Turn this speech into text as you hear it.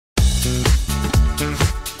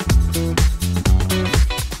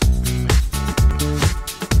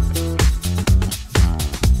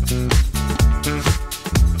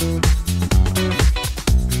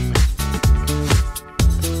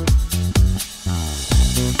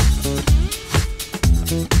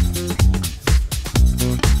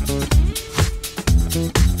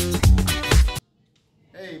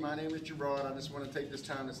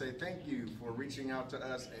to say thank you for reaching out to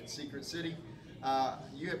us at Secret City.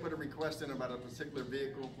 You had put a request in about a particular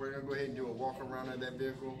vehicle. We're going to go ahead and do a walk around of that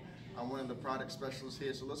vehicle. I'm one of the product specialists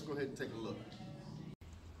here, so let's go ahead and take a look.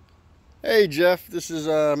 Hey Jeff, this is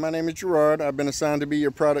my name is Gerard. I've been assigned to be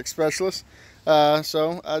your product specialist.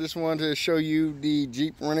 So I just wanted to show you the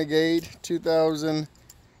Jeep Renegade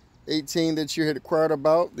 2018 that you had inquired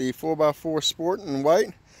about, the 4x4 Sport in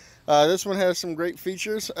white. This one has some great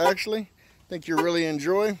features, actually. I think you'll really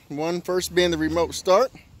enjoy. One, first being the remote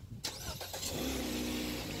start.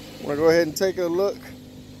 We'll go ahead and take a look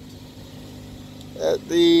at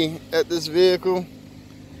this vehicle.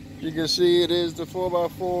 You can see it is the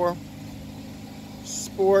 4x4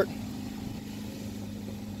 Sport.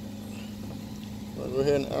 I'll go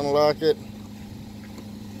ahead and unlock it.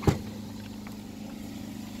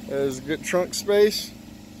 There's good trunk space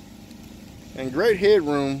and great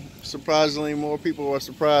headroom. Surprisingly, more people are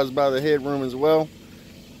surprised by the headroom as well.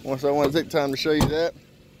 I want to take time to show you that.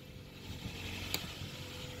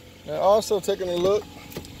 Now, also taking a look,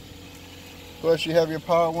 of course, you have your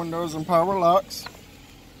power windows and power locks.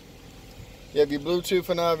 You have your Bluetooth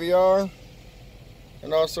and IVR,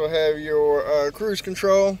 and also have your cruise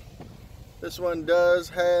control. This one does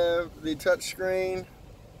have the touch screen,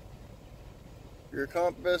 your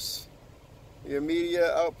compass, your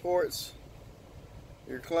media outports,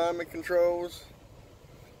 your climate controls,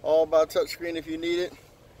 all by touchscreen if you need it.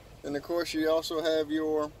 And of course, you also have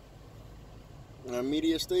your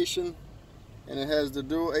media station, and it has the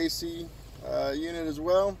dual AC unit as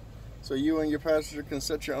well, so you and your passenger can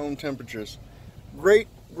set your own temperatures. Great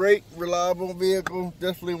reliable vehicle.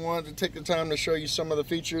 Definitely wanted to take the time to show you some of the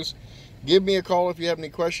features. Give me a call if you have any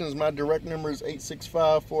questions. My direct number is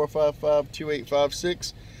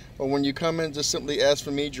 865-455-2856. Or when you come in, just simply ask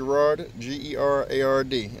for me, Gerard,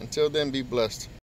 Gerard. Until then, be blessed.